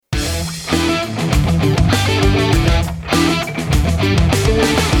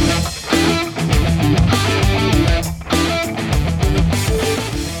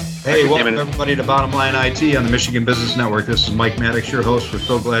everybody to Bottom Line IT on the Michigan Business Network. This is Mike Maddox, your host. We're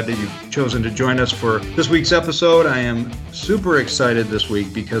so glad that you've chosen to join us for this week's episode. I am super excited this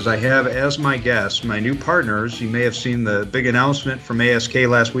week because I have as my guests my new partners. You may have seen the big announcement from ASK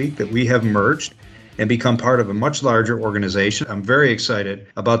last week that we have merged and become part of a much larger organization. I'm very excited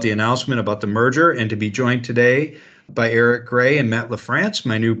about the announcement, about the merger, and to be joined today by Eric Gray and Matt LaFrance,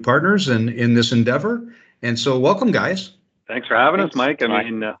 my new partners in this endeavor. And so welcome, guys. Thanks for having us, Mike. I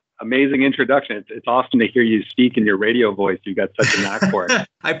mean, amazing introduction. It's awesome to hear you speak in your radio voice. You've got such a knack for it.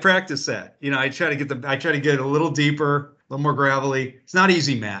 I practice that. You know, I try to get a little deeper, a little more gravelly. It's not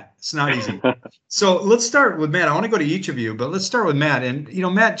easy, Matt. It's not easy. So let's start with Matt. I want to go to each of you, but let's start with Matt. And, you know,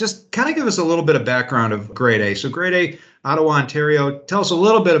 Matt, just kind of give us a little bit of background of Grade A. So Grade A, Ottawa, Ontario. Tell us a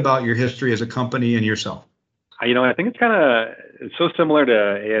little bit about your history as a company and yourself. You know, I think it's so similar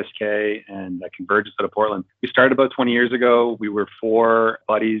to ASK and Convergence out of Portland. We started about 20 years ago. We were 4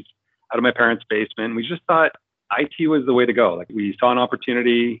 buddies out of my parents' basement. We just thought IT was the way to go. Like, we saw an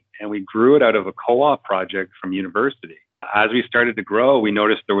opportunity and we grew it out of a co-op project from university. As we started to grow, we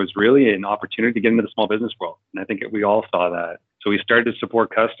noticed there was really an opportunity to get into the small business world. And I think we all saw that. So we started to support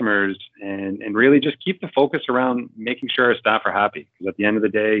customers and really just keep the focus around making sure our staff are happy. Because at the end of the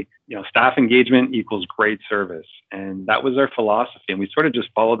day, you know, staff engagement equals great service. And that was our philosophy. And we sort of just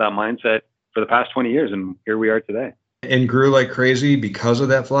followed that mindset for the past 20 years. And here we are today. And grew like crazy because of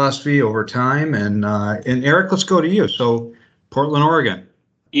that philosophy over time. And Eric, let's go to you. So Portland, Oregon.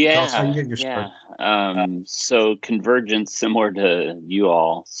 Yeah. Tell us how you get your start. So Convergence, similar to you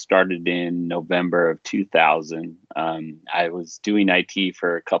all, started in November of 2000. I was doing IT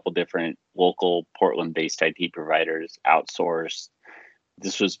for a couple different local Portland-based IT providers, outsourced.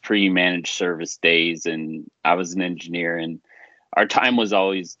 This was pre-managed service days, and I was an engineer, and our time was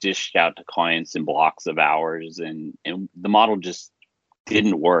always dished out to clients in blocks of hours, and the model just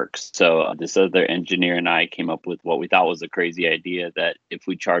didn't work. So this other engineer and I came up with what we thought was a crazy idea, that if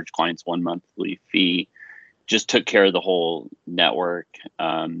we charge clients one monthly fee, just took care of the whole network,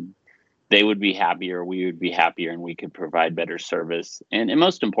 they would be happier, we would be happier, and we could provide better service. And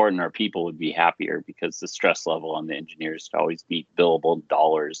most important, our people would be happier because the stress level on the engineers to always be billable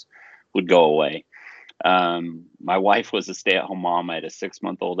dollars would go away. My wife was a stay-at-home mom. I had a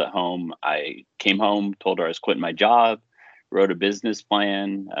 6-month-old at home. I came home, told her I was quitting my job, wrote a business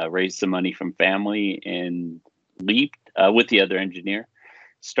plan, raised some money from family, and leaped with the other engineer.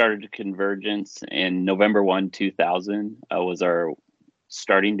 Started Convergence, and November 1, 2000 was our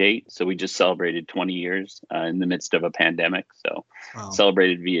starting date. So we just celebrated 20 years in the midst of a pandemic. So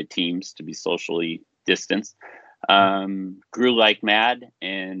Celebrated via Teams to be socially distanced. Grew like mad,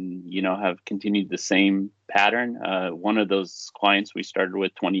 and, you know, have continued the same pattern. One of those clients we started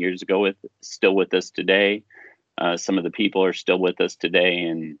with 20 years ago with still with us today. Some of the people are still with us today.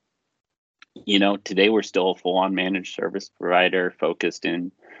 And, you know, today we're still a full-on managed service provider focused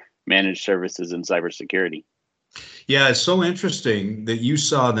in managed services and cybersecurity. Yeah, it's so interesting that you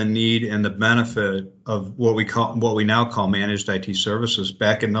saw the need and the benefit of what we now call managed IT services.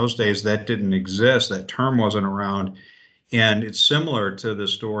 Back in those days, that didn't exist. That term wasn't around. And it's similar to the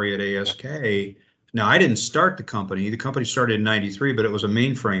story at ASK. Now, I didn't start the company. The company started in 93, but it was a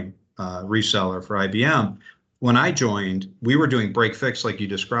mainframe reseller for IBM. When I joined, we were doing break fix like you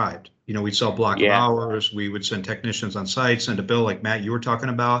described. You know, we'd sell block of hours. We would send technicians on site, send a bill like Matt, you were talking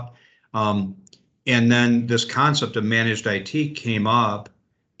about. And then this concept of managed IT came up,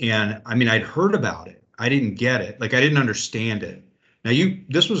 and I mean, I'd heard about it. I didn't get it. Like, I didn't understand it. Now,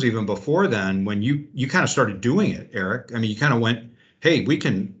 this was even before then when you kind of started doing it, Eric. I mean, you kind of went, hey, we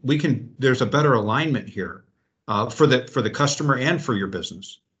can, there's a better alignment here for the customer and for your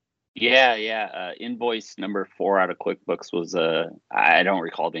business. Yeah. Invoice number 4 out of QuickBooks was I don't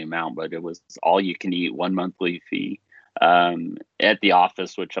recall the amount, but it was all you can eat, 1 monthly fee. At the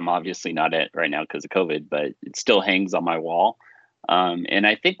office, which I'm obviously not at right now because of COVID, but it still hangs on my wall. And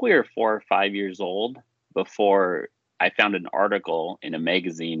I think we were 4 or 5 years old before I found an article in a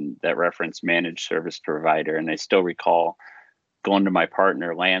magazine that referenced managed service provider. And I still recall going to my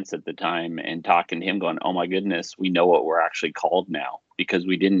partner, Lance, at the time and talking to him going, oh my goodness, we know what we're actually called now, because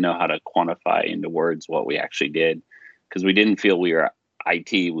we didn't know how to quantify into words what we actually did, because we didn't feel we were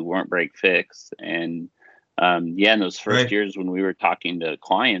IT, we weren't break fix. And in those first years when we were talking to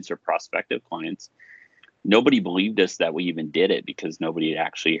clients or prospective clients, nobody believed us that we even did it, because nobody had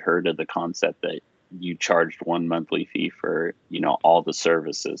actually heard of the concept that you charged 1 monthly fee for, you know, all the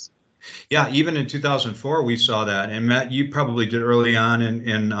services. Yeah, even in 2004, we saw that. And Matt, you probably did early on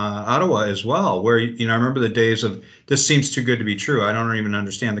in Ottawa as well, where, you know, I remember the days of, this seems too good to be true. I don't even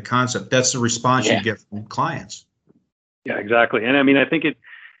understand the concept. That's the response you get from clients. Yeah, exactly. And I mean, I think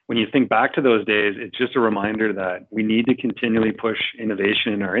when you think back to those days, it's just a reminder that we need to continually push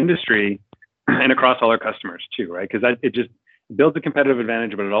innovation in our industry and across all our customers too, right? Because it just builds a competitive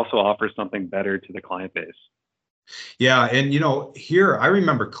advantage, but it also offers something better to the client base. Yeah, and here I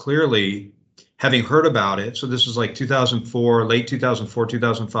remember clearly having heard about it. So this was like 2004, late 2004,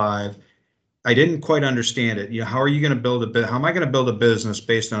 2005. I didn't quite understand it. How are you going to build how am I going to build a business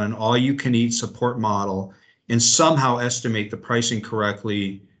based on an all-you-can-eat support model and somehow estimate the pricing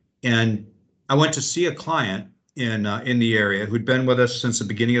correctly? And I went to see a client in the area who'd been with us since the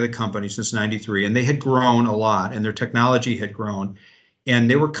beginning of the company, since '93, and they had grown a lot, and their technology had grown, and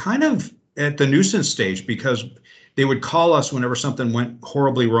they were kind of at the nuisance stage because they would call us whenever something went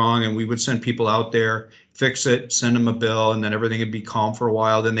horribly wrong, and we would send people out there, fix it, send them a bill, and then everything would be calm for a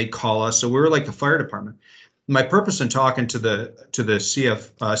while. Then they'd call us. So we were like the fire department. My purpose in talking to the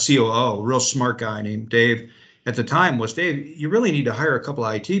COO, real smart guy named Dave at the time, was, Dave, you really need to hire a couple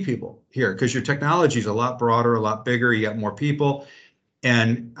of IT people here because your technology is a lot broader, a lot bigger. You got more people.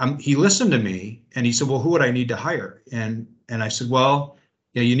 And he listened to me and he said, well, who would I need to hire? And I said, well,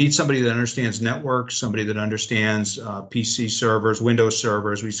 you need somebody that understands networks, somebody that understands PC servers, Windows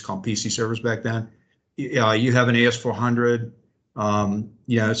servers. We used to call them PC servers back then. You have an AS400.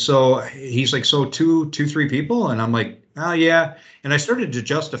 So he's like, so three people? And I'm like, oh, yeah. And I started to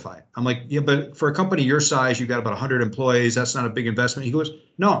justify it. I'm like, yeah, but for a company your size, you've got about 100 employees. That's not a big investment. He goes,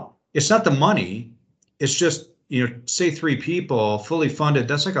 no, it's not the money. It's just, say 3 people fully funded.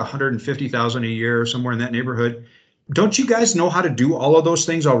 That's like 150,000 a year, somewhere in that neighborhood. Don't you guys know how to do all of those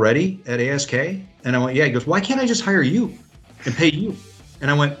things already at ASK? And I went, yeah. He goes, why can't I just hire you and pay you?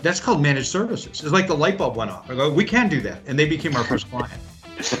 And I went, that's called managed services. It's like the light bulb went off. I go, we can do that. And they became our first client.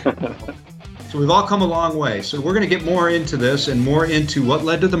 So we've all come a long way. So we're going to get more into this and more into what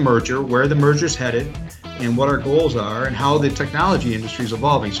led to the merger, where the merger's headed, and what our goals are, and how the technology industry is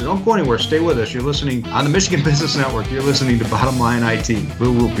evolving. So don't go anywhere. Stay with us. You're listening on the Michigan Business Network. You're listening to Bottom Line IT. We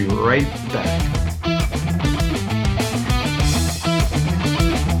will be right back.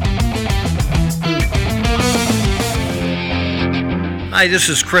 Hi, this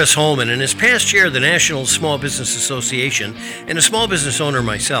is Chris Holman, and as past chair of the National Small Business Association and a small business owner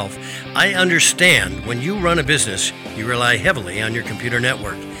myself, I understand when you run a business, you rely heavily on your computer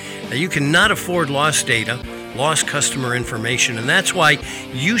network. Now, you cannot afford lost data, lost customer information, and that's why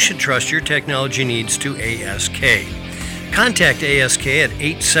you should trust your technology needs to ASK. Contact ASK at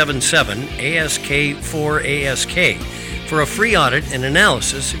 877-ASK-4ASK for a free audit and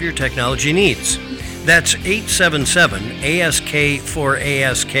analysis of your technology needs. That's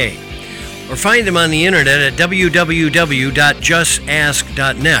 877-ASK-4ASK. Or find them on the internet at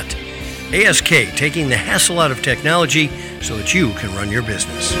www.justask.net. ASK, taking the hassle out of technology so that you can run your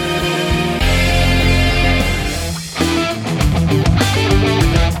business.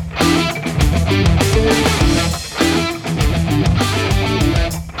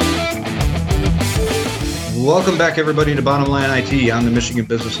 Welcome back, everybody, to Bottom Line IT on the Michigan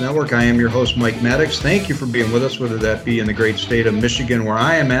Business Network. I am your host, Mike Maddox. Thank you for being with us, whether that be in the great state of Michigan, where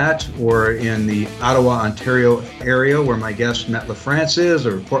I am at, or in the Ottawa, Ontario area, where my guest Matt LaFrance is,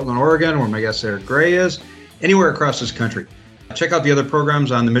 or Portland, Oregon, where my guest Eric Gray is, anywhere across this country. Check out the other programs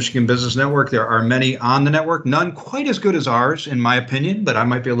on the Michigan Business Network. There are many on the network, none quite as good as ours, in my opinion, but I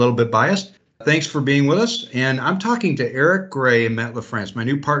might be a little bit biased. Thanks for being with us. And I'm talking to Eric Gray and Matt LaFrance, my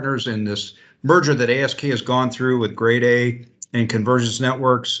new partners in this merger that ASK has gone through with Grade A and Convergence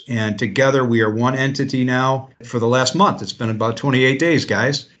Networks. And together we are one entity now for the last month. It's been about 28 days,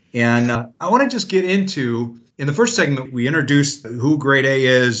 guys. And I want to just get into, in the first segment, we introduced who Grade A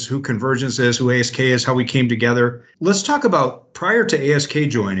is, who Convergence is, who ASK is, how we came together. Let's talk about prior to ASK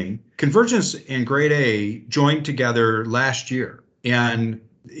joining, Convergence and Grade A joined together last year. And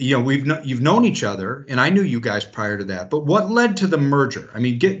you've known each other, and I knew you guys prior to that. But what led to the merger? I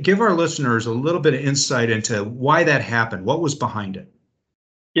mean, give our listeners a little bit of insight into why that happened. What was behind it?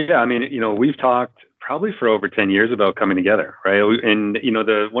 Yeah, I mean, we've talked probably for over 10 years about coming together, right? And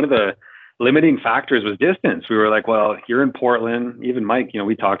one of the limiting factors was distance. We were like, well, you're in Portland. Even Mike,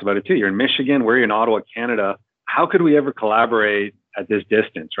 we talked about it too. You're in Michigan. We're in Ottawa, Canada. How could we ever collaborate at this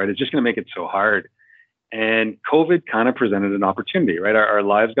distance, right? It's just going to make it so hard. And COVID kind of presented an opportunity, right? Our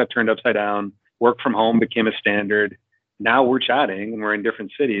lives got turned upside down. Work from home became a standard. Now we're chatting and we're in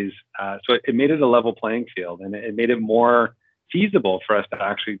different cities. So it made it a level playing field, and it made it more feasible for us to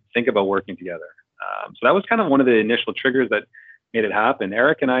actually think about working together. So that was kind of one of the initial triggers that made it happen.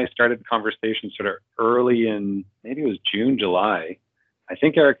 Eric and I started the conversation sort of early in, maybe it was June, July. I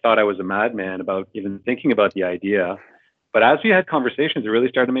think Eric thought I was a madman about even thinking about the idea. But as we had conversations, it really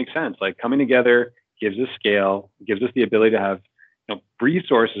started to make sense. Like, coming together gives us scale, gives us the ability to have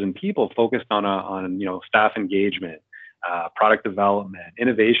resources and people focused on staff engagement, product development,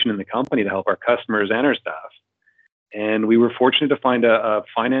 innovation in the company to help our customers and our staff. And we were fortunate to find a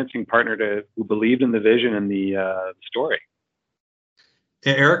financing partner who believed in the vision and the story.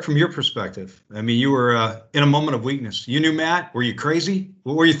 Eric, from your perspective, I mean, you were in a moment of weakness. You knew Matt. Were you crazy?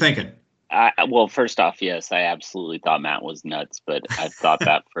 What were you thinking? Well, first off, yes, I absolutely thought Matt was nuts, but I've thought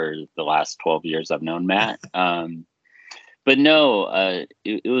that for the last 12 years I've known Matt. But no,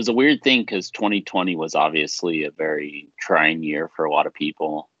 it was a weird thing because 2020 was obviously a very trying year for a lot of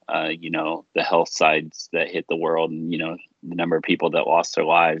people. The health sides that hit the world and, the number of people that lost their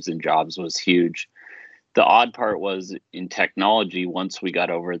lives and jobs was huge. The odd part was in technology, once we got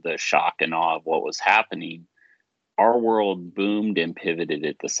over the shock and awe of what was happening, our world boomed and pivoted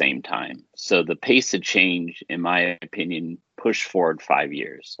at the same time. So the pace of change, in my opinion, pushed forward 5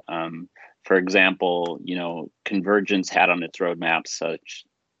 years. For example, Convergence had on its roadmap such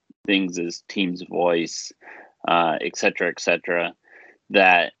things as Teams Voice, et cetera,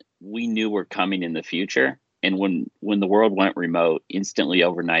 that we knew were coming in the future. And when the world went remote, instantly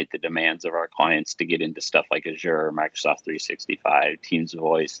overnight, the demands of our clients to get into stuff like Azure, Microsoft 365, Teams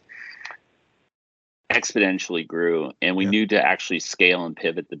Voice exponentially grew. And we knew to actually scale and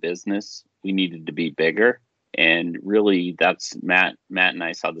pivot the business, we needed to be bigger. And really, that's Matt and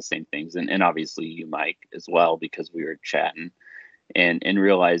I saw the same things. And obviously you, Mike, as well, because we were chatting and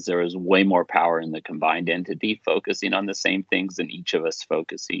realized there was way more power in the combined entity focusing on the same things than each of us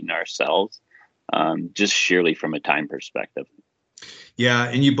focusing ourselves. Just sheerly from a time perspective. Yeah,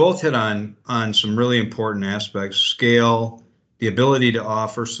 and you both hit on some really important aspects: scale, the ability to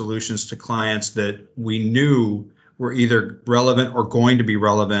offer solutions to clients that we knew were either relevant or going to be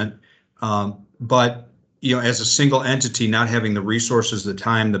relevant, but as a single entity, not having the resources, the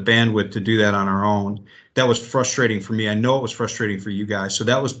time, the bandwidth to do that on our own. That was frustrating for me. I know it was frustrating for you guys. So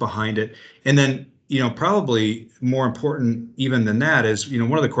that was behind it. And then, probably more important even than that is,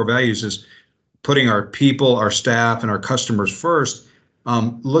 one of the core values is putting our people, our staff, and our customers first,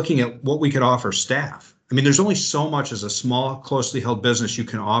 looking at what we could offer staff. I mean, there's only so much as a small, closely held business you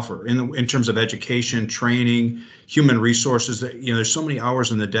can offer in terms of education, training, human resources. That there's so many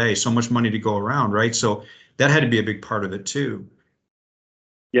hours in the day, so much money to go around, right? So that had to be a big part of it too.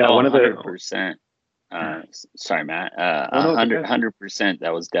 Yeah, 100%. Sorry, Matt. 100%.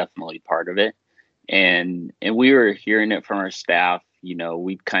 That was definitely part of it, and we were hearing it from our staff.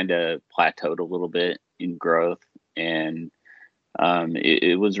 We'd kind of plateaued a little bit in growth, and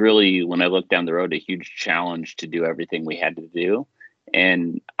it was really, when I looked down the road, a huge challenge to do everything we had to do.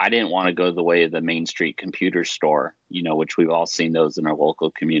 And I didn't want to go the way of the Main Street computer store, which we've all seen those in our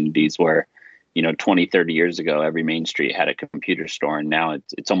local communities where, 20, 30 years ago, every Main Street had a computer store. And now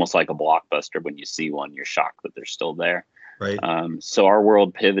it's almost like a Blockbuster. When you see one, you're shocked that they're still there. Right. So our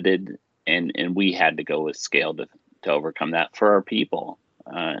world pivoted and we had to go with scale to overcome that for our people.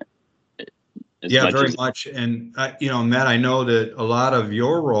 Very much. And, Matt, I know that a lot of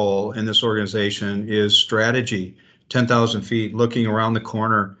your role in this organization is strategy, 10,000 feet, looking around the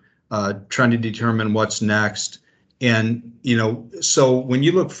corner, trying to determine what's next. And, so when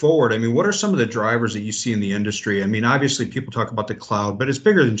you look forward, I mean, what are some of the drivers that you see in the industry? I mean, obviously people talk about the cloud, but it's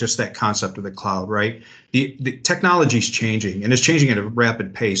bigger than just that concept of the cloud, right? The technology is changing, and it's changing at a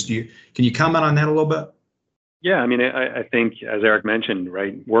rapid pace. Can you comment on that a little bit? Yeah, I mean, I think, as Eric mentioned,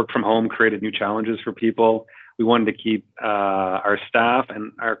 right, work from home created new challenges for people. We wanted to keep our staff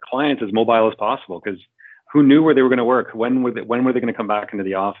and our clients as mobile as possible, because who knew where they were going to work? When were they going to come back into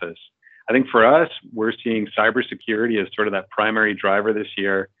the office? I think for us, we're seeing cybersecurity as sort of that primary driver this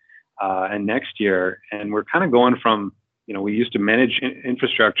year and next year. And we're kind of going from, we used to manage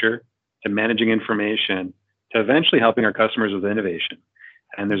infrastructure to managing information to eventually helping our customers with innovation.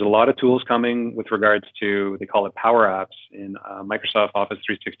 And there's a lot of tools coming with regards to, they call it Power Apps in Microsoft Office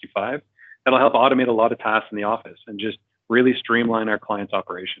 365, that'll help automate a lot of tasks in the office and just really streamline our clients'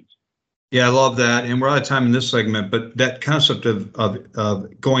 operations. Yeah, I love that. And we're out of time in this segment, but that concept of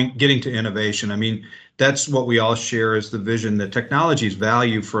getting to innovation, I mean, that's what we all share, is the vision that technology's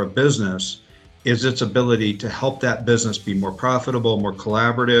value for a business is its ability to help that business be more profitable, more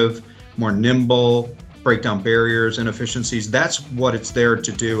collaborative, more nimble, break down barriers, inefficiencies. That's what it's there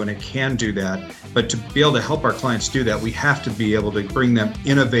to do, and it can do that. But to be able to help our clients do that, we have to be able to bring them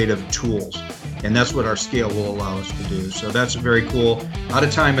innovative tools. And that's what our scale will allow us to do. So that's very cool. Out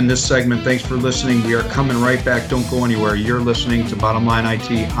of time in this segment. Thanks for listening. We are coming right back. Don't go anywhere. You're listening to Bottom Line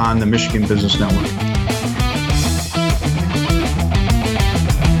IT on the Michigan Business Network.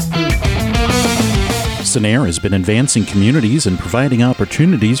 Sanair has been advancing communities and providing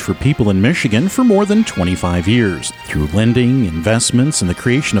opportunities for people in Michigan for more than 25 years. Through lending, investments, and the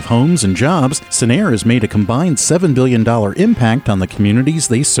creation of homes and jobs, Sanair has made a combined $7 billion impact on the communities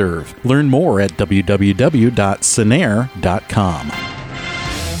they serve. Learn more at www.sanair.com.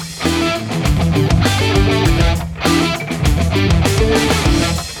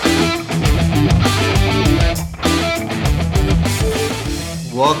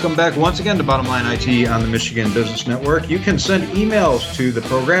 Welcome back once again to Bottom Line IT on the Michigan Business Network. You can send emails to the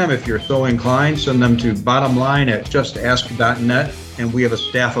program if you're so inclined. Send them to bottomline@justask.net. And we have a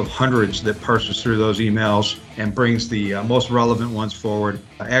staff of hundreds that parses through those emails and brings the most relevant ones forward.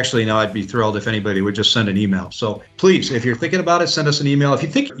 Actually, now I'd be thrilled if anybody would just send an email. So please, if you're thinking about it, send us an email. If you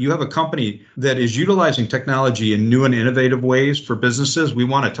think you have a company that is utilizing technology in new and innovative ways for businesses, we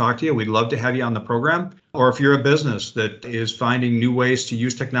want to talk to you. We'd love to have you on the program. Or if you're a business that is finding new ways to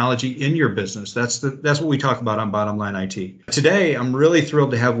use technology in your business, that's what we talk about on Bottom Line IT. Today, I'm really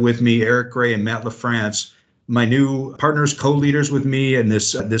thrilled to have with me Eric Gray and Matt LaFrance, my new partners, co-leaders with me in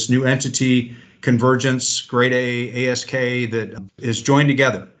this new entity, Convergence, Grade A, ASK, that is joined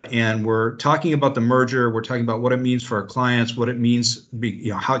together. And we're talking about the merger. We're talking about what it means for our clients, what it means,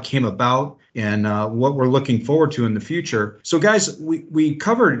 how it came about, and what we're looking forward to in the future. So guys, we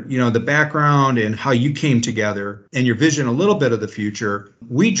covered, the background and how you came together and your vision a little bit of the future.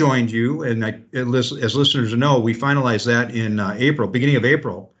 We joined you, and as listeners know, we finalized that in beginning of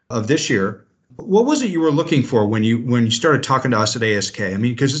April of this year. What was it you were looking for when you started talking to us at ASK? I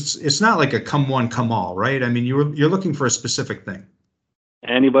mean, because it's not like a come one, come all, right? I mean, you're looking for a specific thing.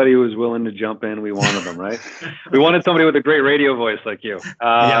 Anybody who was willing to jump in, we wanted them, right? We wanted somebody with a great radio voice like you.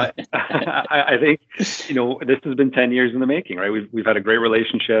 Yeah. I think, this has been 10 years in the making, right? We've had a great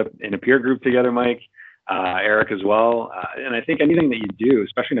relationship in a peer group together, Mike, Eric as well. And I think anything that you do,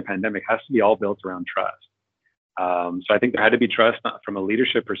 especially in a pandemic, has to be all built around trust. So I think there had to be trust from a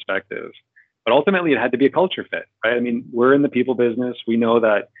leadership perspective. But ultimately, it had to be a culture fit, right? I mean, we're in the people business. We know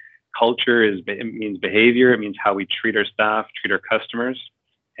that culture it means behavior. It means how we treat our staff, treat our customers.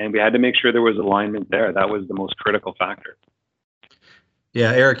 And we had to make sure there was alignment there. That was the most critical factor.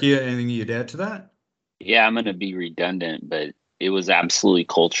 Yeah, Eric, anything you'd add to that? Yeah, I'm going to be redundant, but it was absolutely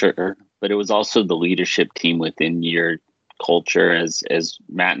culture. But it was also the leadership team within your culture. As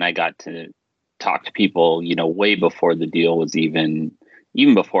Matt and I got to talk to people, way before the deal was even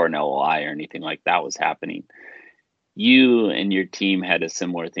before an LOI or anything like that was happening. You and your team had a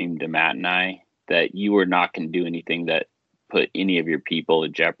similar theme to Matt and I, that you were not going to do anything that put any of your people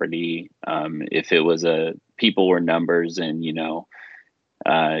at jeopardy. If it was people were numbers and,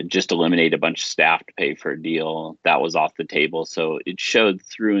 just eliminate a bunch of staff to pay for a deal, that was off the table. So it showed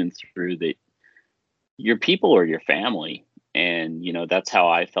through and through that your people are your family. And, that's how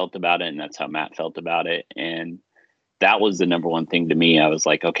I felt about it. And that's how Matt felt about it. And that was the number one thing to me. I was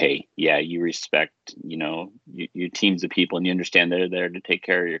like, okay, yeah, you respect, your teams of people and you understand they're there to take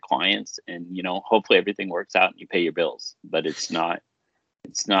care of your clients and, hopefully everything works out and you pay your bills, but it's not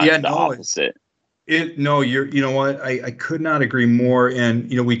opposite. You know what? I could not agree more. And,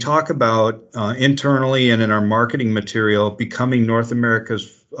 we talk about internally and in our marketing material, becoming North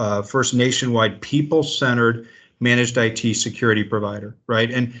America's first nationwide people-centered managed IT security provider,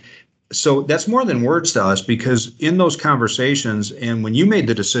 right? And so that's more than words to us, because in those conversations, and when you made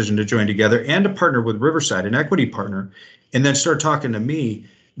the decision to join together and to partner with Riverside, an equity partner, and then start talking to me,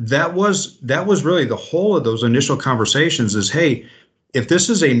 that was really the whole of those initial conversations is, hey, if this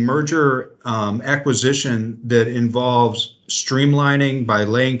is a merger acquisition that involves streamlining by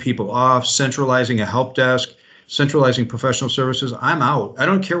laying people off, centralizing a help desk, centralizing professional services, I'm out. I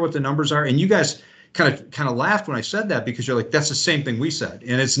don't care what the numbers are. And you guys kind of laughed when I said that, because you're like, that's the same thing we said.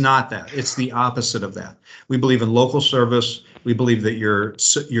 And it's not that. It's the opposite of that. We believe in local service. We believe that your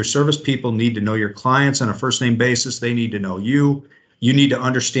service people need to know your clients on a first name basis. They need to know you. You need to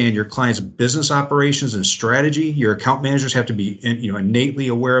understand your client's business operations and strategy. Your account managers have to be innately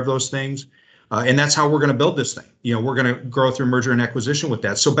aware of those things. And that's how we're going to build this thing. We're going to grow through merger and acquisition with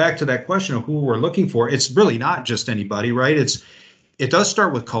that. So back to that question of who we're looking for, it's really not just anybody, right? It does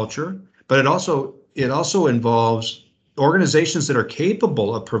start with culture, but it also involves organizations that are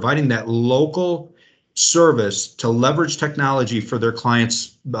capable of providing that local service to leverage technology for their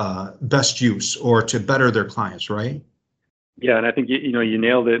clients' best use or to better their clients, right? Yeah, and I think you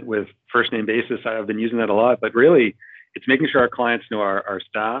nailed it with first name basis. I've been using that a lot, but really it's making sure our clients know our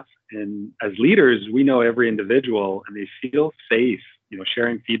staff. And as leaders, we know every individual and they feel safe,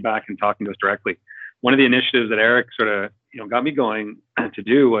 sharing feedback and talking to us directly. One of the initiatives that Eric sort of, got me going to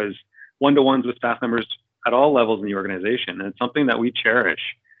do was one-to-ones with staff members at all levels in the organization. And it's something that we cherish.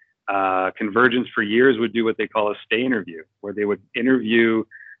 Convergence for years would do what they call a stay interview, where they would interview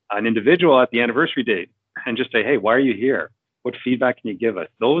an individual at the anniversary date and just say, hey, why are you here? What feedback can you give us?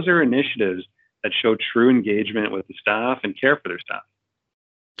 Those are initiatives that show true engagement with the staff and care for their staff.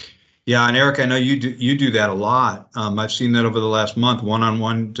 Yeah, and Eric, I know you do that a lot. I've seen that over the last month,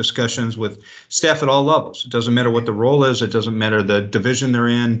 one-on-one discussions with staff at all levels. It doesn't matter what the role is. It doesn't matter the division they're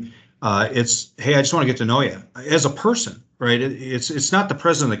in. It's, hey, I just want to get to know you as a person, right? It's not the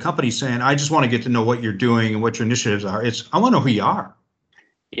president of the company saying, I just want to get to know what you're doing and what your initiatives are. It's, I want to know who you are.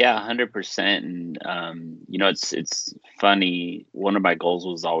 Yeah, 100%. And, it's funny. One of my goals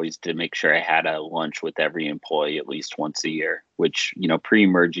was always to make sure I had a lunch with every employee at least once a year, which,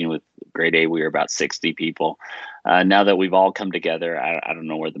 pre-merging with Grade A, we were about 60 people. Now that we've all come together, I don't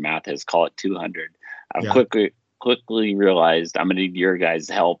know where the math is, call it 200. I've quickly realized I'm going to need your guys'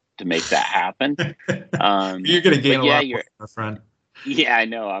 help to make that happen. You're going to gain a lot more, my friend. Yeah, I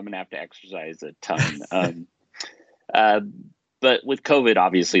know. I'm going to have to exercise a ton. But with COVID,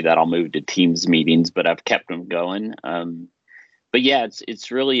 obviously that all moved to Teams meetings, but I've kept them going. But yeah,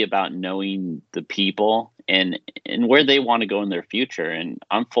 it's really about knowing the people and where they want to go in their future. And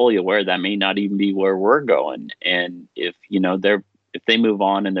I'm fully aware that may not even be where we're going. And if they move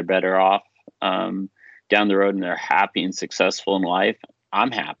on and they're better off down the road and they're happy and successful in life, I'm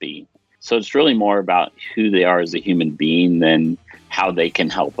happy. So it's really more about who they are as a human being than how they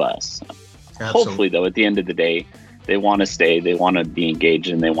can help us. Absolutely. Hopefully, though, at the end of the day, they want to stay, they want to be engaged,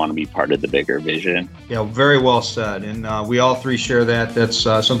 and they want to be part of the bigger vision. Yeah, very well said. And we all three share that. That's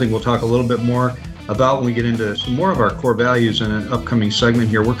something we'll talk a little bit more about when we get into some more of our core values in an upcoming segment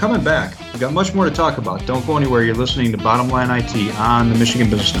here. We're coming back. We've got much more to talk about. Don't go anywhere. You're listening to Bottom Line IT on the Michigan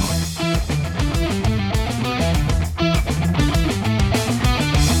Business Network.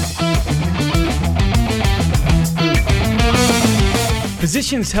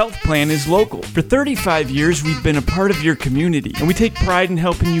 Physicians Health Plan is local. For 35 years, we've been a part of your community, and we take pride in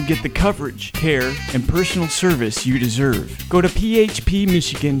helping you get the coverage, care, and personal service you deserve. Go to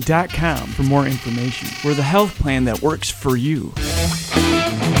phpmichigan.com for more information. We're the health plan that works for you.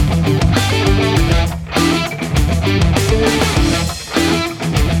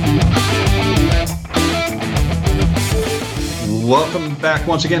 Welcome back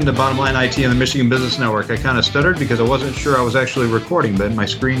once again to Bottom Line IT on the Michigan Business Network. I kind of stuttered because I wasn't sure I was actually recording, but my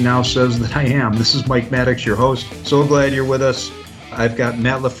screen now says that I am. This is Mike Maddox, your host. So glad you're with us. I've got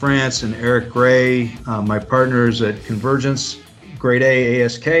Matt LaFrance and Eric Gray, my partners at Convergence, Grade A,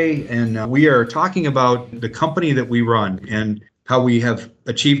 ASK, and we are talking about the company that we run and how we have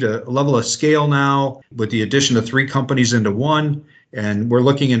achieved a level of scale now with the addition of 3 companies into one. And we're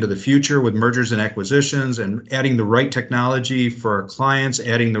looking into the future with mergers and acquisitions and adding the right technology for our clients,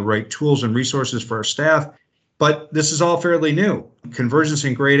 adding the right tools and resources for our staff. But this is all fairly new. Convergence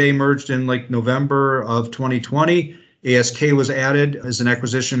and Grade A merged in like November of 2020. ASK was added as an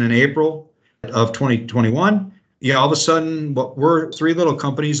acquisition in April of 2021. Yeah, all of a sudden, what we're 3 little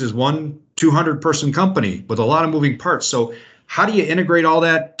companies is one 200-person company with a lot of moving parts. So how do you integrate all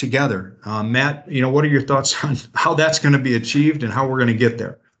that together? Matt, what are your thoughts on how that's going to be achieved and how we're going to get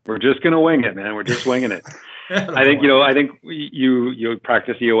there? We're just going to wing it, man. We're just winging it. I think you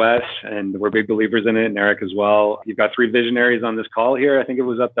practice EOS, and we're big believers in it, and Eric as well. You've got 3 visionaries on this call here. I think if it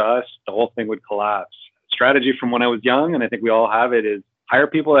was up to us, the whole thing would collapse. Strategy from when I was young, and I think we all have it, is hire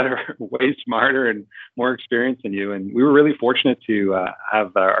people that are way smarter and more experienced than you. And we were really fortunate to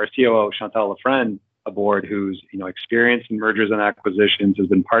have our COO, Chantal Lafrenne, aboard, who's experienced in mergers and acquisitions, has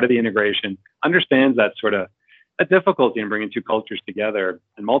been part of the integration, understands that sort of a difficulty in bringing 2 cultures together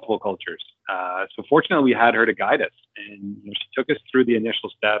and multiple cultures. So fortunately, we had her to guide us, and she took us through the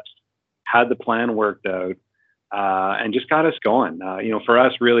initial steps, had the plan worked out, and just got us going. For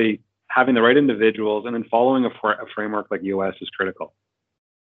us, really having the right individuals and then following a framework like EOS is critical.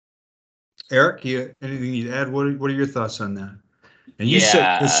 Eric, anything you'd add? What are your thoughts on that? And you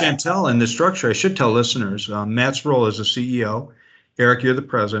said with Chantal and the structure, I should tell listeners, Matt's role as a CEO. Eric, you're the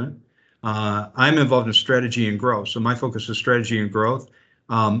president. I'm involved in strategy and growth. So my focus is strategy and growth.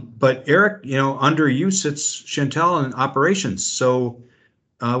 But Eric, under you sits Chantal in operations. So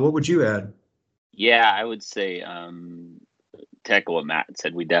what would you add? Yeah, I would say, to echo what Matt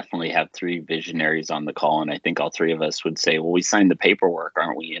said, we definitely have 3 visionaries on the call. And I think all 3 of us would say, well, we signed the paperwork.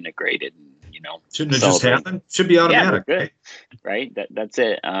 Aren't we integrated? Shouldn't it just happen? Should be automatic. Yeah, good. Right? That's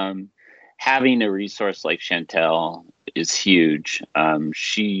it. Having a resource like Chantal is huge.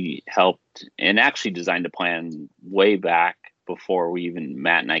 She helped and actually designed a plan way back before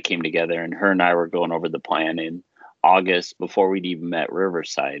Matt and I came together, and her and I were going over the plan in August before we'd even met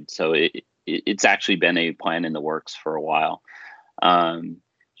Riverside. So it's actually been a plan in the works for a while.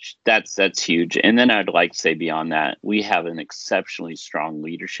 That's huge. And then I'd like to say beyond that, we have an exceptionally strong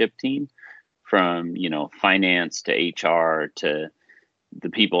leadership team, from, finance to HR to the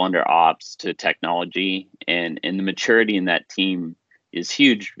people under ops to technology, and the maturity in that team is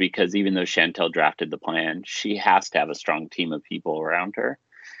huge, because even though Chantel drafted the plan, she has to have a strong team of people around her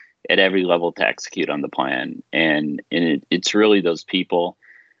at every level to execute on the plan. And it's really those people,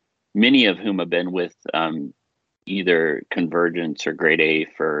 many of whom have been with either Convergence or Grade A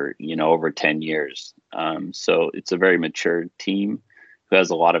for, over 10 years. So it's a very mature team who has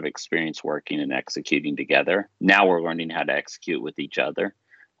a lot of experience working and executing together. Now we're learning how to execute with each other.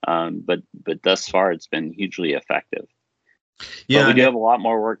 But thus far, it's been hugely effective. Yeah, but we do have a lot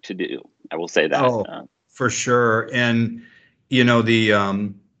more work to do. I will say that. Oh, for sure. And,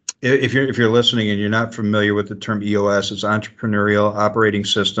 if you're listening and you're not familiar with the term EOS, it's Entrepreneurial Operating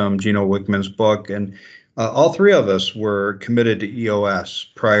System, Gino Wickman's book. And all three of us were committed to EOS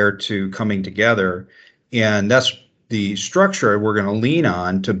prior to coming together. And that's the structure we're going to lean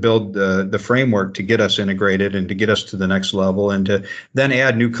on to build the framework to get us integrated and to get us to the next level, and to then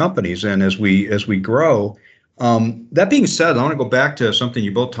add new companies in as we grow. That being said, I want to go back to something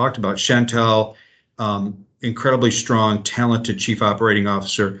you both talked about. Chantel, incredibly strong, talented Chief Operating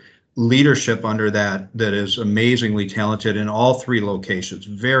Officer, leadership under that is amazingly talented in all three locations.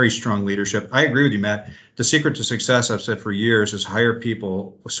 Very strong leadership. I agree with you, Matt. The secret to success, I've said for years, is hire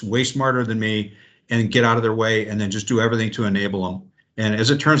people way smarter than me and get out of their way, and then just do everything to enable them. And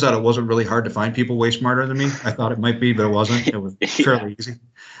as it turns out, it wasn't really hard to find people way smarter than me. I thought it might be, but it wasn't. It was fairly easy.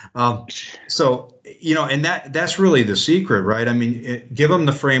 So, and that's really the secret, right? I mean, give them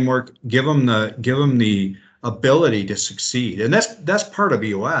the framework, give them the ability to succeed. And that's part of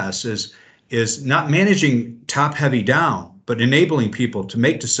EOS is not managing top heavy down, but enabling people to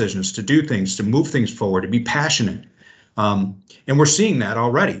make decisions, to do things, to move things forward, to be passionate. And we're seeing that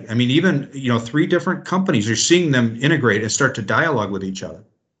already. I mean, even, three different companies, you're seeing them integrate and start to dialogue with each other.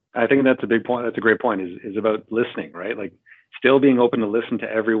 I think that's a big point. That's a great point, is about listening, right? Like, still being open to listen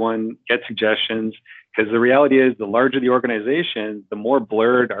to everyone, get suggestions, because the reality is the larger the organization, the more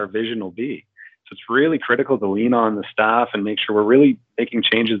blurred our vision will be. So it's really critical to lean on the staff and make sure we're really making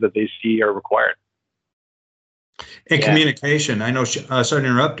changes that they see are required. And communication. I know, sorry to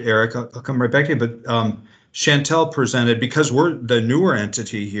interrupt, Eric, I'll come right back to you, but Chantel presented, because we're the newer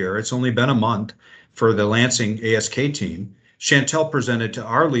entity here, it's only been a month for the Lansing ASK team. Chantel presented to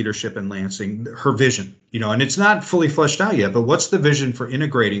our leadership in Lansing her vision, and it's not fully fleshed out yet, but what's the vision for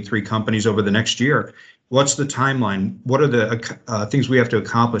integrating three companies over the next year? What's the timeline? What are the things we have to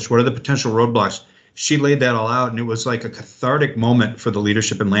accomplish? What are the potential roadblocks? She laid that all out, and it was like a cathartic moment for the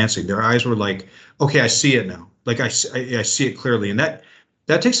leadership in Lansing. Their eyes were like, okay, I see it now. Like I see it clearly. And that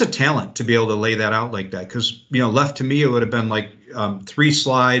takes a talent to be able to lay that out like that. Because, left to me, it would have been like 3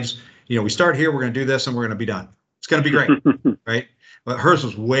 slides. We start here, we're going to do this, and we're going to be done. It's going to be great, right? But hers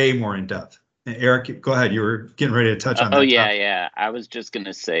was way more in depth. And Eric, go ahead. You were getting ready to touch on that. Oh, yeah. I was just going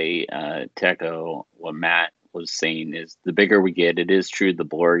to say, to echo what Matt was saying, is the bigger we get, it is true, the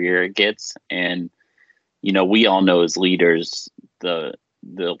blurrier it gets. And, we all know as leaders, the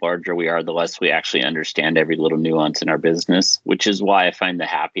larger we are, the less we actually understand every little nuance in our business, which is why I find the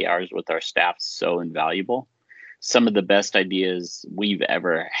happy hours with our staff so invaluable. Some of the best ideas we've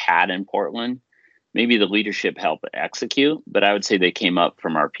ever had in Portland, maybe the leadership helped execute, but I would say they came up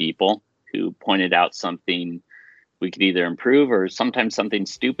from our people who pointed out something we could either improve, or sometimes something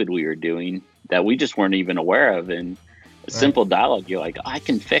stupid we were doing that we just weren't even aware of. And a simple dialogue, you're like, I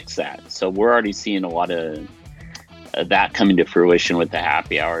can fix that. So we're already seeing a lot of that coming to fruition with the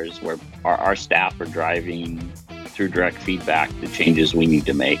happy hours, where our staff are driving through direct feedback the changes we need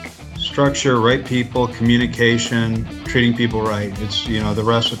to make. Structure, right people, communication, treating people right. It's, the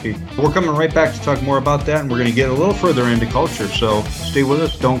recipe. We're coming right back to talk more about that, and we're going to get a little further into culture. So stay with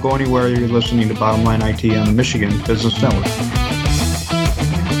us. Don't go anywhere. You're listening to Bottom Line IT on the Michigan Business Network.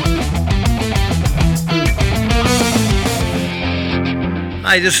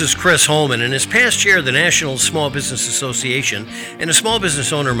 Hi, this is Chris Holman, and as past chair of the National Small Business Association and a small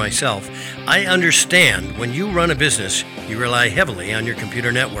business owner myself, I understand when you run a business, you rely heavily on your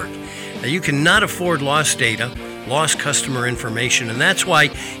computer network. Now, you cannot afford lost data, lost customer information, and that's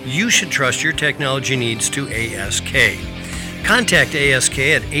why you should trust your technology needs to ASK. Contact ASK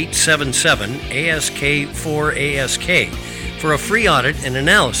at 877-ASK-4ASK for a free audit and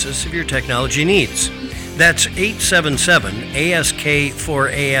analysis of your technology needs. That's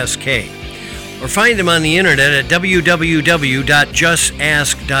 877-ASK-4ASK. Or find them on the internet at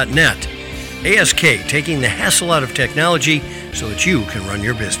www.justask.net. ASK, taking the hassle out of technology so that you can run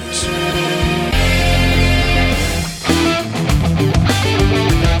your business.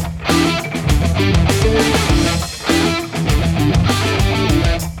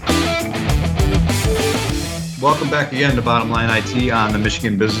 Welcome back again to Bottom Line IT on the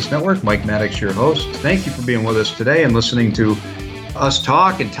Michigan Business Network. Mike Maddox, your host. Thank you for being with us today and listening to us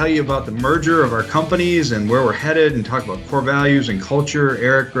talk and tell you about the merger of our companies and where we're headed and talk about core values and culture.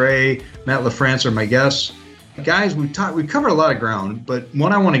 Eric Gray, Matt LaFrance are my guests. Guys, we've covered a lot of ground, but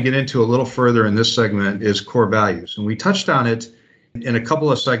one I want to get into a little further in this segment is core values. And we touched on it in a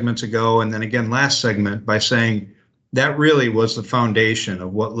couple of segments ago and then again last segment by saying that really was the foundation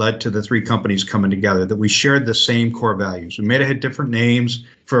of what led to the three companies coming together, that we shared the same core values. We may have had different names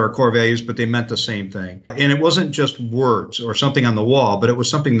for our core values, but they meant the same thing. And it wasn't just words or something on the wall, but it was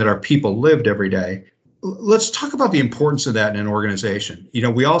something that our people lived every day. Let's talk about the importance of that in an organization. You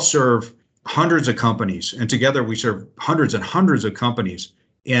know, we all serve hundreds of companies, and together we serve hundreds and hundreds of companies.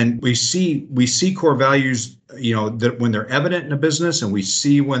 And we see core values, you know, that when they're evident in a business, and we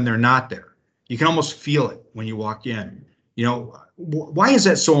see when they're not there. You can almost feel it when you walk in. You know, why is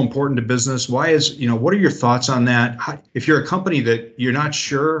that so important to business? What are your thoughts on that? If you're a company that you're not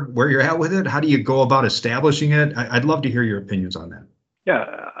sure where you're at with it, how do you go about establishing it? I'd love to hear your opinions on that.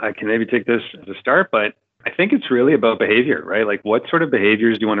 Yeah, I can maybe take this as a start, but I think it's really about behavior, right? Like, what sort of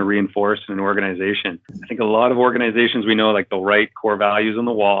behaviors do you want to reinforce in an organization? I think a lot of organizations, we know, like, they'll write core values on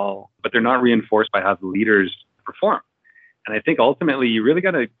the wall, but they're not reinforced by how the leaders perform. And I think ultimately you really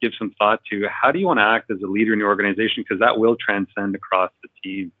got to give some thought to how do you want to act as a leader in your organization, because that will transcend across the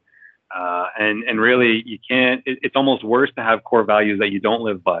team. And really you can't, it's almost worse to have core values that you don't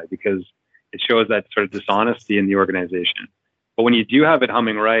live by, because it shows that sort of dishonesty in the organization. But when you do have it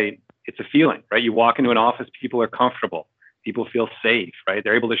humming right, it's a feeling, right? You walk into an office, people are comfortable, people feel safe, right?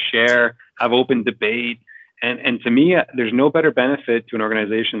 They're able to share, have open debate. And to me, there's no better benefit to an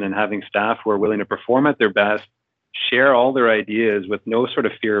organization than having staff who are willing to perform at their best, share all their ideas with no sort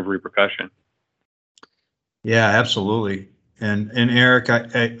of fear of repercussion. Yeah, absolutely. And Eric,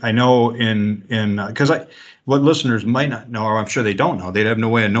 I know because what listeners might not know, or I'm sure they don't know, they'd have no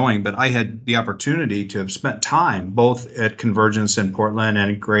way of knowing, but I had the opportunity to have spent time both at Convergence in Portland and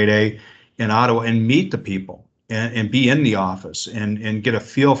at Grade A in Ottawa and meet the people and be in the office and get a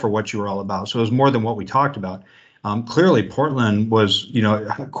feel for what you were all about. So it was more than what we talked about. Clearly, Portland was, you know,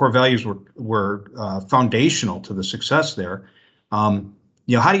 core values were foundational to the success there.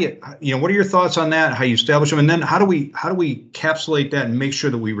 You know, what are your thoughts on that? How you establish them, and then how do we encapsulate that and make sure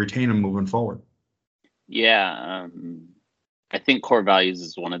that we retain them moving forward? Yeah, I think core values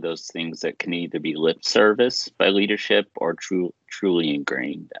is one of those things that can either be lip service by leadership or truly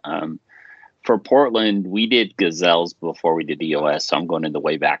ingrained. For Portland, we did Gazelles before we did EOS, so I'm going in the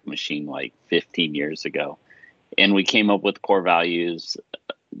Wayback Machine like 15 years ago. And we came up with core values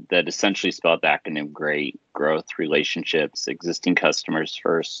that essentially spelled the acronym GREAT: growth, relationships, existing customers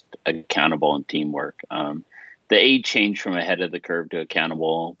first, accountable, and teamwork. The A changed from ahead of the curve to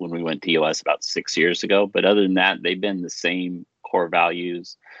accountable when we went to EOS about 6 years ago. But other than that, they've been the same core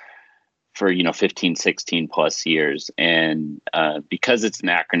values for, 15, 16 plus years. And because it's an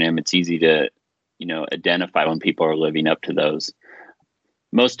acronym, it's easy to, identify when people are living up to those.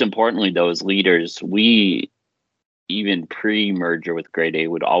 Most importantly, though, as leaders, we, even pre-merger with Grade A,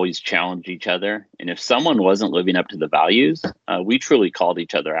 would always challenge each other. And if someone wasn't living up to the values, we truly called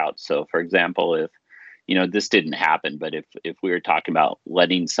each other out. So, for example, if, this didn't happen, but if we were talking about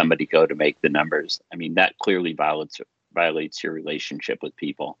letting somebody go to make the numbers, I mean, that clearly violates your relationship with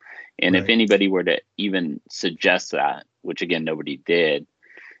people. And Right. If anybody were to even suggest that, which again, nobody did,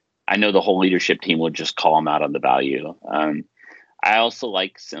 I know the whole leadership team would just call them out on the value. I also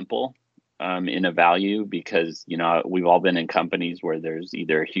like simple in a value because, we've all been in companies where there's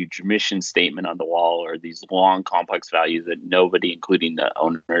either a huge mission statement on the wall or these long, complex values that nobody, including the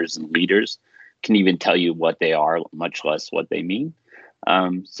owners and leaders, can even tell you what they are, much less what they mean.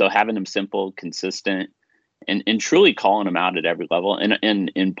 So having them simple, consistent, and truly calling them out at every level. And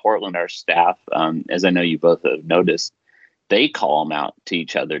in Portland, our staff, as I know you both have noticed, they call them out to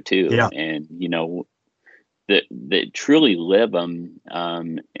each other too. Yeah. And, that truly live them.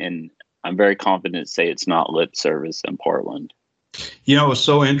 And I'm very confident to say it's not lip service in Portland. It was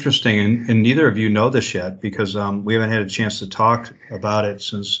so interesting, and neither of you know this yet because we haven't had a chance to talk about it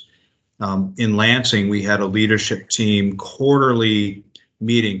since in Lansing, we had a leadership team quarterly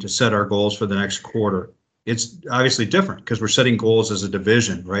meeting to set our goals for the next quarter. It's obviously different because we're setting goals as a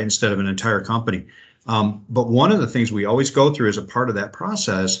division, right, instead of an entire company. But one of the things we always go through as a part of that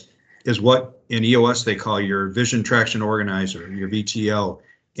process is what in EOS they call your Vision Traction Organizer, your VTO.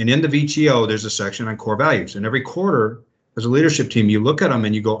 And in the VTO, there's a section on core values. And every quarter, as a leadership team, you look at them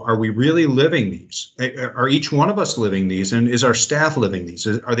and you go, are we really living these? Are each one of us living these? And is our staff living these?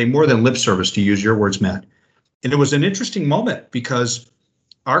 Are they more than lip service, to use your words, Matt? And it was an interesting moment because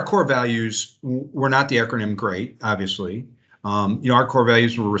our core values were not the acronym GREAT, obviously. Our core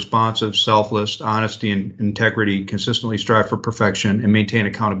values were responsive, selfless, honesty, and integrity, consistently strive for perfection, and maintain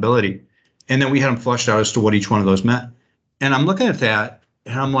accountability. And then we had them flushed out as to what each one of those meant. And I'm looking at that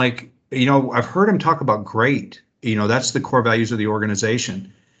and I'm like, I've heard him talk about GREAT. That's the core values of the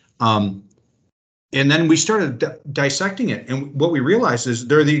organization. And then we started dissecting it. And what we realized is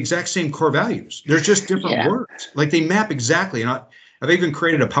they're the exact same core values. They're just different words. Like they map exactly. And I've even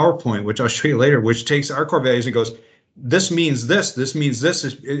created a PowerPoint, which I'll show you later, which takes our core values and goes, this means this means this,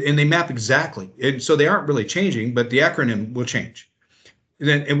 and they map exactly. And so they aren't really changing, but the acronym will change.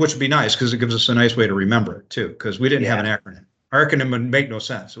 And which would be nice because it gives us a nice way to remember it too, because we didn't have an acronym. Our acronym would make no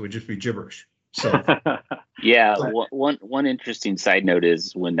sense. It would just be gibberish. So yeah, one interesting side note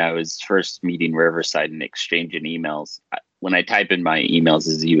is when I was first meeting Riverside and exchanging emails, when I type in my emails,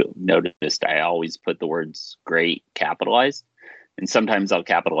 as you noticed, I always put the words GREAT capitalized. And sometimes I'll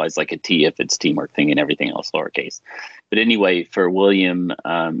capitalize like a T if it's teamwork thing and everything else lowercase. But anyway, for William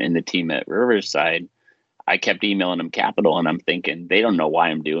and the team at Riverside, I kept emailing them capital, and I'm thinking they don't know why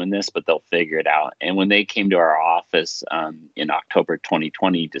I'm doing this, but they'll figure it out. And when they came to our office in October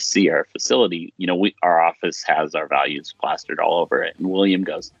 2020 to see our facility, our office has our values plastered all over it. And William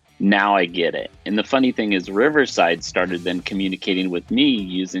goes, now I get it. And the funny thing is Riverside started then communicating with me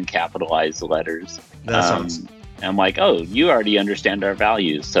using capitalized letters. That's awesome. I'm like, oh, you already understand our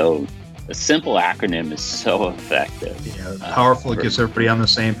values. So a simple acronym is so effective. Yeah, powerful. It gets everybody on the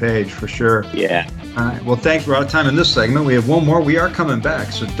same page for sure. Yeah. All right. Well, thanks. We're out of time in this segment. We have one more. We are coming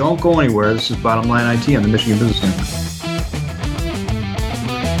back, so don't go anywhere. This is Bottom Line IT on the Michigan Business Network.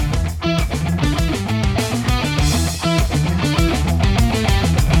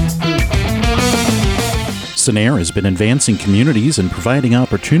 Sanair has been advancing communities and providing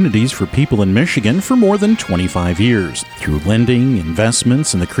opportunities for people in Michigan for more than 25 years. Through lending,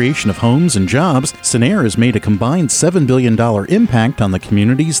 investments, and the creation of homes and jobs, Sanair has made a combined $7 billion impact on the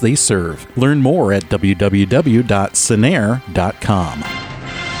communities they serve. Learn more at www.sanair.com.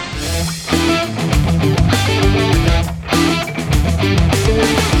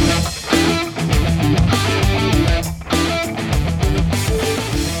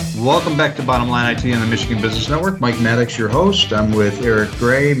 Welcome back to Bottom Line IT on the Michigan Business Network. Mike Maddox, your host. I'm with Eric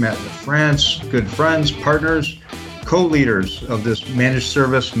Gray, Matt LaFrance, good friends, partners, co-leaders of this managed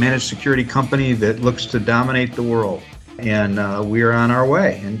service, managed security company that looks to dominate the world. And we are on our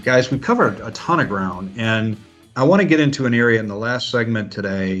way. And guys, we covered a ton of ground. And I want to get into an area in the last segment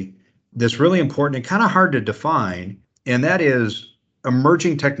today that's really important and kind of hard to define. And that is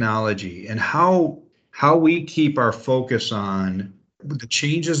emerging technology and how we keep our focus on the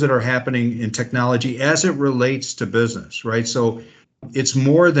changes that are happening in technology as it relates to business, right? So it's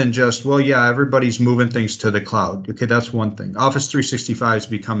more than just, well, yeah, everybody's moving things to the cloud. Okay, that's one thing. Office 365 has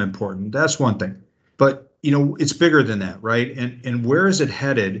become important. That's one thing. But, it's bigger than that, right? And where is it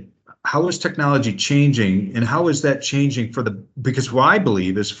headed? How is technology changing? And how is that changing because what I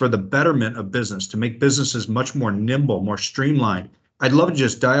believe is for the betterment of business, to make businesses much more nimble, more streamlined. I'd love to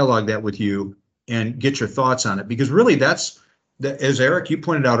just dialogue that with you and get your thoughts on it, because really that's, as Eric, you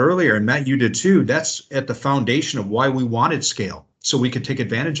pointed out earlier, and Matt, you did too, that's at the foundation of why we wanted scale, so we could take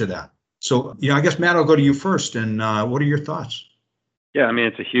advantage of that. So, I guess, Matt, I'll go to you first. And what are your thoughts? Yeah, I mean,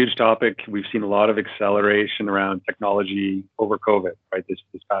 it's a huge topic. We've seen a lot of acceleration around technology over COVID, right, this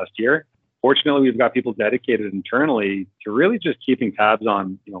past year. Fortunately, we've got people dedicated internally to really just keeping tabs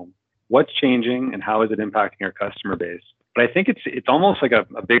on, what's changing and how is it impacting our customer base. But I think it's almost like a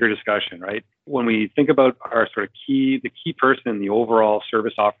bigger discussion, right? When we think about our sort of the key person in the overall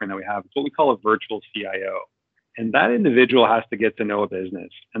service offering that we have, it's what we call a virtual CIO. And that individual has to get to know a business.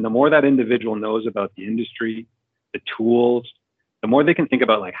 And the more that individual knows about the industry, the tools, the more they can think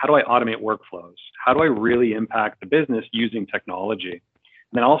about, like, how do I automate workflows? How do I really impact the business using technology?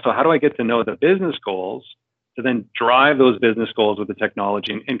 And then also, how do I get to know the business goals to then drive those business goals with the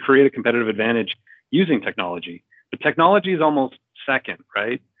technology and create a competitive advantage using technology? But technology is almost second,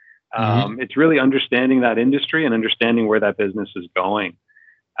 right? It's really understanding that industry and understanding where that business is going.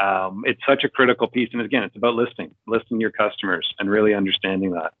 It's such a critical piece. And again, it's about listening your customers and really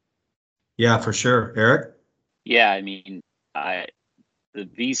understanding that. Yeah, for sure. Eric? Yeah, I mean, the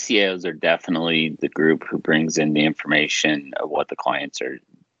VCOs are definitely the group who brings in the information of what the clients are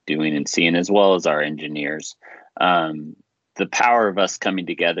doing and seeing, as well as our engineers. The power of us coming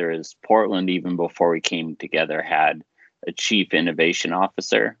together is Portland, even before we came together, had a chief innovation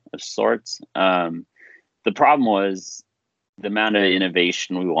officer of sorts. The problem was the amount of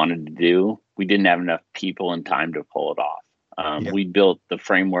innovation we wanted to do, we didn't have enough people and time to pull it off. We built the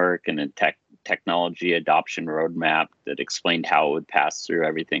framework and the technology adoption roadmap that explained how it would pass through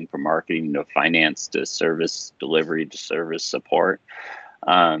everything from marketing to finance to service delivery to service support.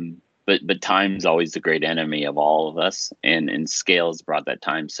 But time's always the great enemy of all of us, and scale has brought that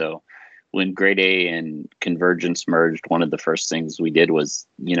time. So when Grade A and Convergence merged, one of the first things we did was,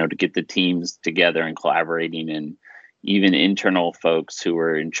 to get the teams together and collaborating, and even internal folks who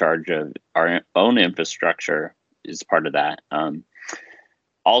were in charge of our own infrastructure is part of that.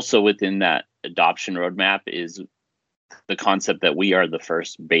 Also within that adoption roadmap is the concept that we are the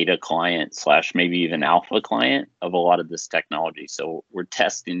first beta client / maybe even alpha client of a lot of this technology. So we're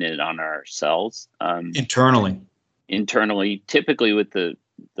testing it on ourselves. Internally, typically with the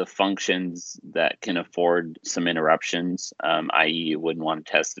functions that can afford some interruptions, i.e. you wouldn't want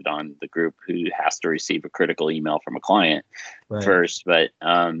to test it on the group who has to receive a critical email from a client first. But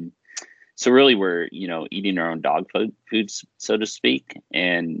so really we're, eating our own dog food, so to speak.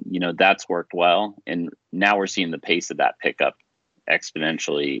 And, that's worked well. And now we're seeing the pace of that pick up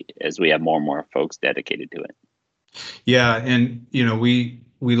exponentially as we have more and more folks dedicated to it. Yeah. And, we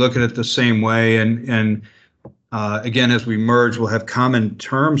look at it the same way. And again, as we merge, we'll have common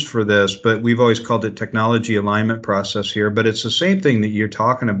terms for this, but we've always called it technology alignment process here. But it's the same thing that you're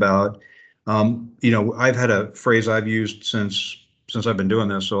talking about. I've had a phrase I've used since I've been doing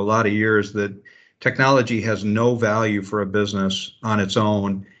this, so a lot of years, that technology has no value for a business on its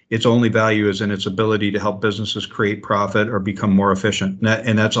own. Its only value is in its ability to help businesses create profit or become more efficient.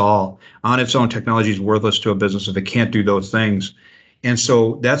 And that's all. On its own, technology is worthless to a business if it can't do those things. And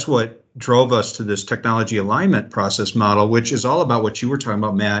so that's what drove us to this technology alignment process model, which is all about what you were talking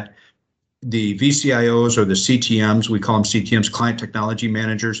about, Matt. The VCIOs, or the CTMs, we call them CTMs, client technology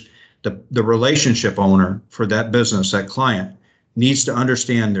managers, the relationship owner for that business, that client, needs to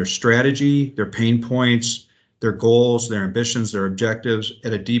understand their strategy, their pain points, their goals, their ambitions, their objectives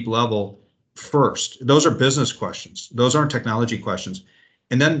at a deep level first. Those are business questions. Those aren't technology questions.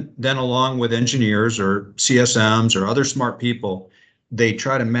 And then along with engineers or CSMs or other smart people, they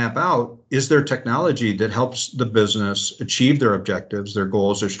try to map out, is there technology that helps the business achieve their objectives, their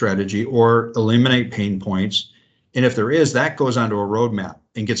goals, their strategy, or eliminate pain points? And if there is, that goes onto a roadmap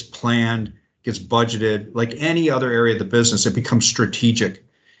and gets planned, gets budgeted. Like any other area of the business, it becomes strategic.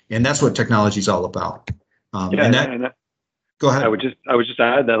 And that's what technology is all about. Go ahead. I would just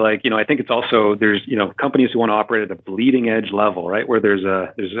add that, I think it's also, there's, companies who want to operate at a bleeding edge level, right? Where there's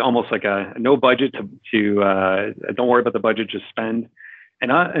almost like a no budget to don't worry about the budget, just spend.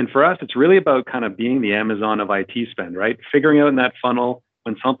 And for us, it's really about kind of being the Amazon of IT spend, right? Figuring out in that funnel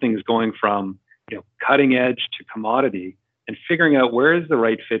when something's going from, cutting edge to commodity, and figuring out where is the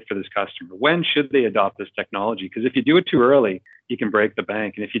right fit for this customer. When should they adopt this technology? Because if you do it too early, you can break the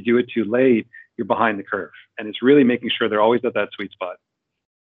bank. And if you do it too late, you're behind the curve. And it's really making sure they're always at that sweet spot.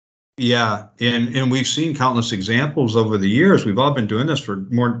 Yeah. And we've seen countless examples over the years. We've all been doing this for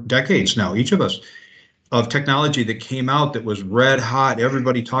more decades now, each of us, of technology that came out that was red hot.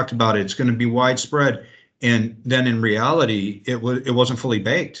 Everybody talked about it. It's going to be widespread. And then in reality, it wasn't fully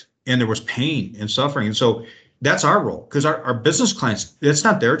baked, and there was pain and suffering. And so that's our role, because our business clients, it's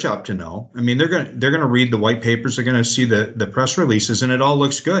not their job to know. I mean, they're going to read the white papers, they're going to see the press releases, and it all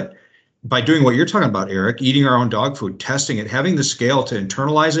looks good. By doing what you're talking about, Eric, eating our own dog food, testing it, having the scale to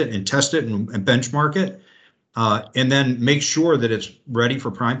internalize it and test it and benchmark it, and then make sure that it's ready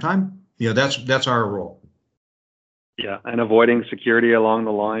for prime time. That's our role. Yeah, and avoiding security along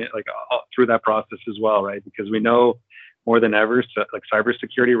the line, through that process as well, right? Because we know more than ever,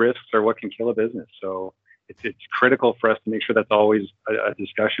 cybersecurity risks are what can kill a business. So it's critical for us to make sure that's always a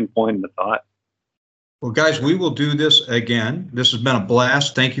discussion point and a thought. Well, guys, we will do this again. This has been a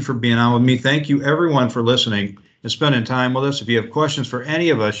blast. Thank you for being on with me. Thank you, everyone, for listening and spending time with us. If you have questions for any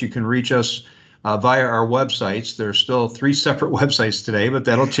of us, you can reach us via our websites. There's still 3 separate websites today, but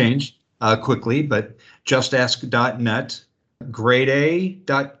that'll change quickly. But justask.net,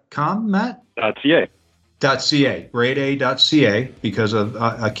 grade.a.com, Matt? .ca. .ca, because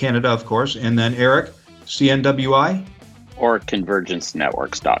of Canada, of course. And then Eric, CNWI? Or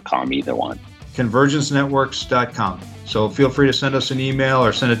convergencenetworks.com, either one. Convergencenetworks.com. So feel free to send us an email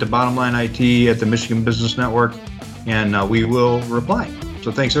or send it to BottomLineIT at the Michigan Business Network, and we will reply.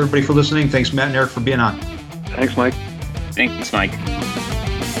 So thanks, everybody, for listening. Thanks, Matt and Eric, for being on. Thanks, Mike. Thanks, Mike.